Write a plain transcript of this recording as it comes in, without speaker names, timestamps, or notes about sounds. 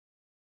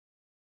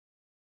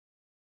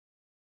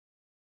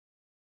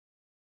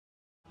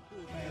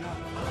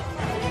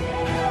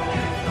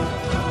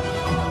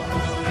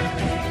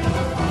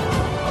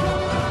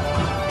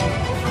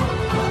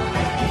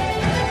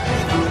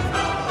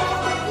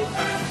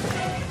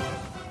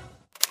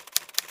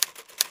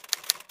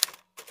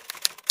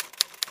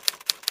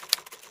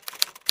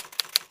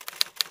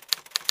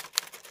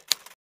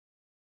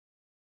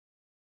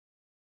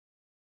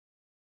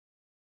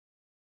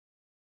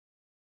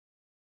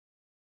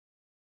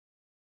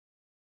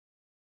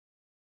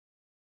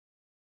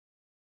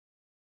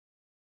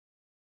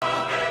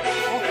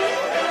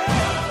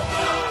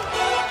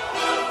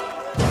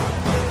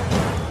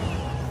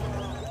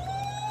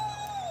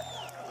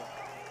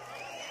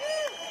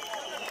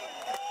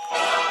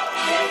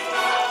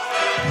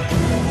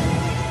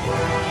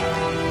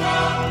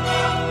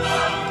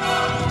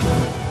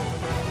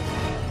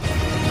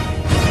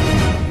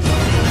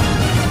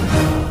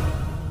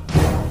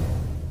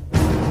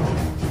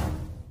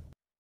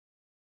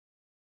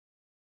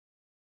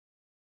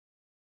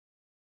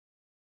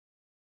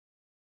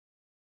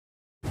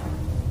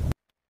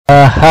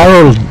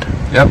Harold,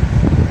 Yep,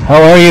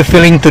 how are you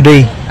feeling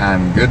today?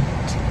 I'm good.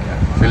 Yeah,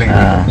 feeling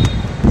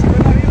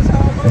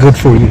Good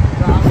for you.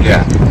 good.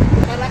 Yeah.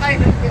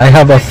 I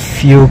have a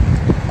few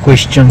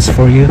questions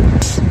for you.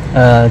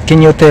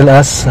 Can you tell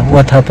us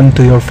what happened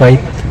to your fight?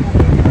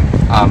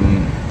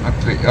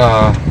 Actually,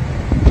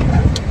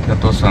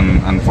 that was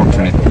an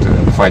unfortunate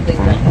fight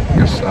for me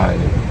because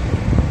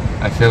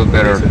I feel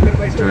better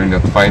during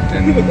that fight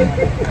and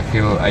I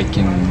feel I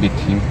can beat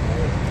him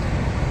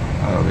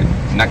with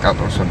knockout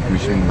or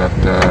submission. But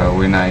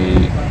when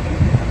I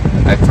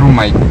threw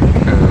my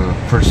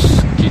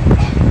first kick,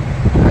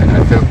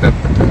 I felt that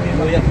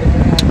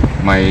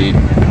my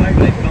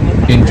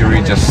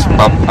injury just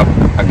popped up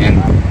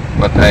again.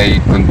 But I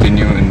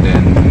continue and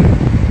then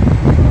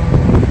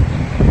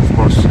of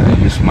course I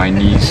use my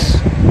knees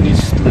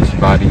to his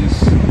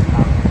bodies,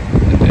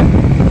 and then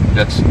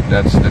that's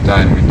the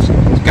time it's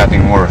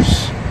getting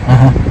worse.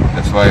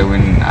 That's why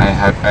when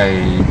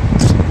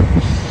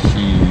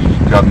he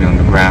grabbed me on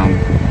the ground,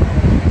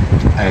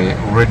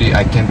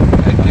 I can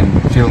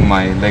feel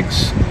my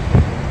legs.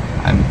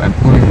 I'm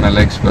pulling my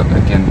legs, but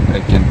I can't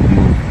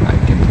move. I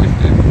can't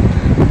lift it.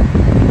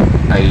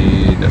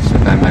 That's the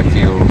time I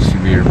feel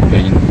severe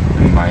pain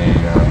in my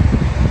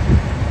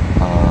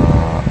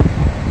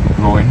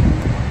groin.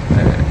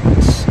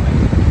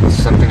 It's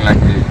something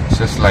like it's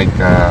just like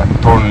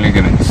torn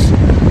ligaments.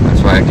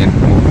 That's why I can't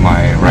move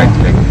my right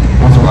leg.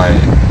 That's why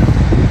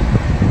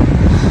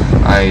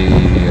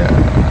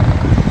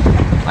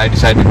I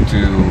decided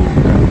to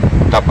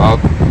tap out.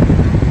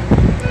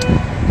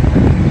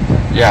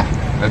 Yeah,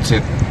 that's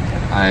it.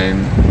 I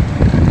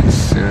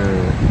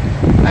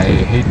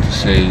hate to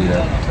say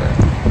that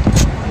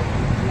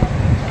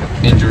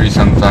injury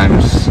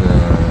sometimes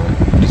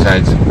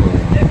decides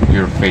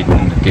your fate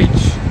in the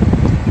cage.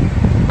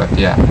 But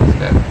yeah,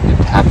 that it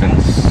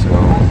happens. So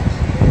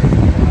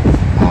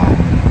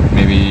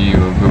maybe you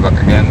will go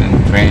back again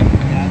and train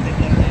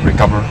and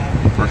recover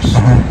first.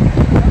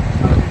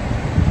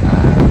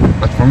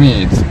 But for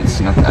me, it's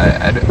not.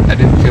 I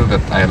didn't feel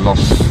that I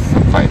lost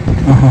the fight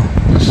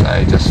because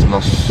I just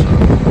lost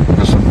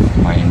because of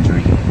my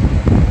injury.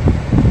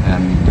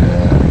 And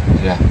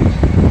yeah,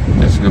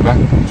 let's go back,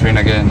 train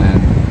again,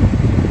 and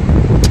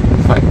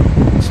fight.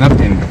 It's not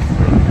the end of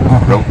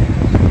the road.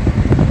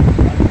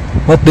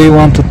 What do you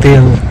want to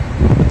tell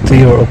to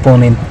your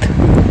opponent?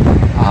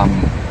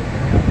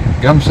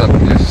 Gamsat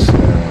is a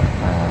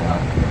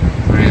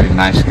really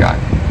nice guy.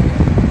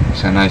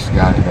 He's a nice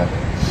guy, but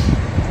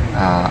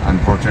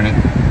unfortunately,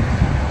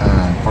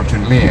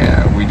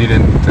 we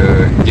didn't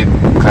get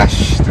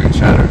clash to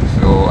each other.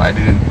 So I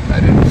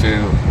didn't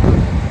feel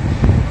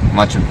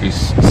much of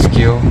his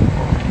skill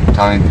or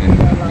talent in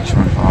mixed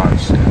martial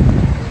arts.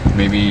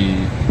 Maybe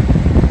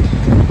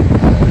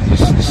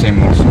he's the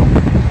same also.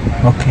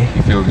 Okay.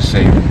 He feel the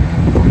same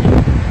for me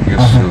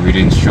because we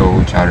didn't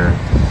show each other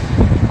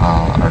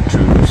our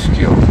true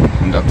skill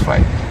in that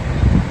fight.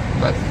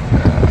 But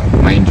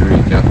my injury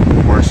got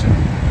worsened.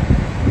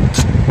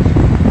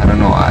 I don't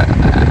know.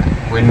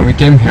 When we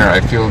came here, I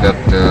feel that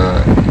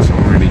it's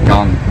already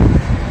gone.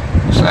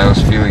 Because I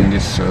was feeling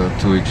this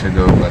 2 weeks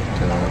ago, but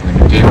when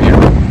we came here,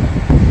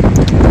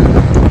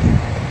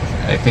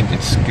 I think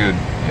it's good.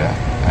 Yeah.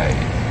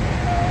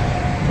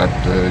 But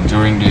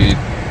during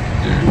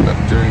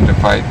the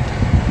fight,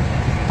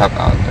 tap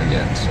out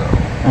again. So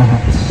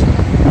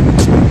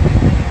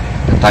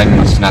the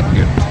timing is not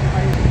good.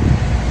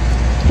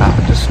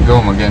 Just go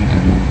home again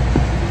and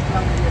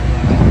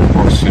of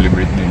course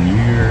celebrate the New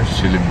Year,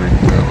 celebrate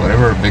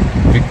whatever big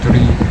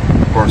victory.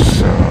 Of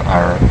course,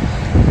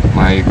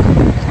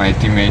 my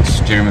teammates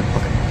Jeremy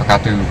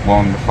Pakatu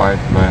won the fight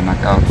by a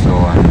knockout, so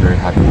I'm very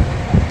happy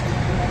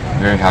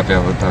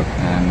about that.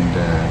 And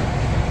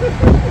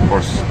of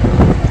course,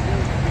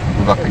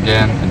 go back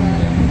again and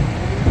then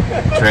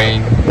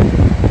train,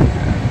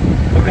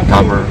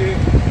 recover,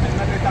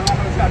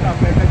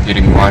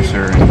 getting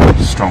wiser and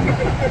stronger.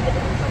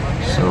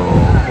 So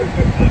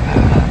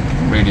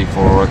ready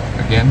for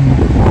again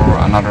for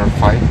another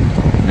fight,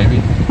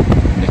 maybe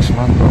next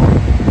month or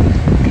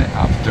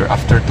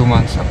after 2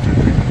 months, after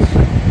 3 months.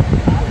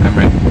 I'm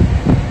ready.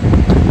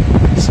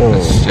 So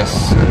It's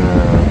just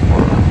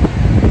for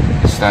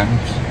this time.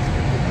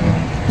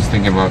 Just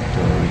thinking about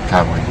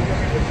recovery.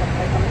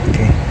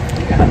 okay.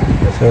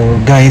 So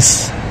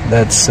guys,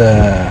 that's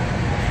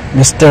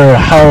Mr.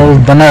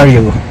 Harold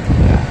Banario.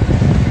 Yeah.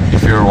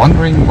 If you're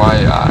wondering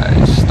why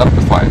I stopped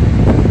the fight,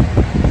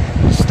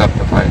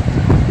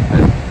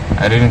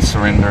 I didn't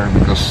surrender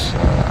because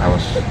I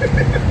was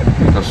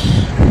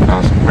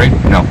afraid.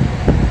 No,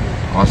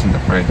 I wasn't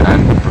afraid.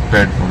 I'm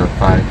prepared for the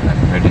fight.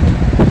 I'm ready to.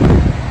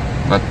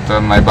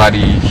 But my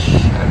body,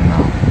 I don't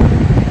know,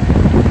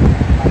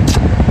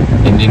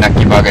 hindi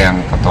nakibagay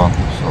ang katawan.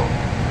 So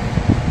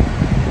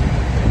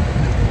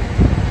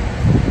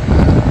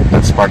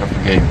that's part of the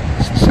game,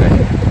 to say.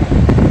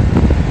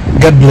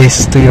 God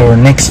bless to your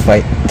next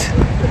fight.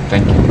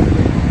 Thank you.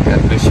 God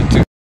bless you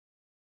too.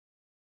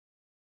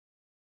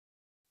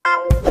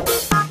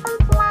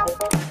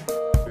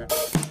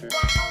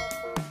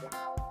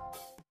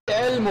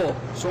 Nagtamo,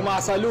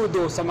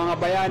 sumasaludo sa mga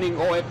bayaning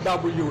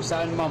OFW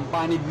saan man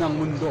panig ng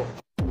mundo.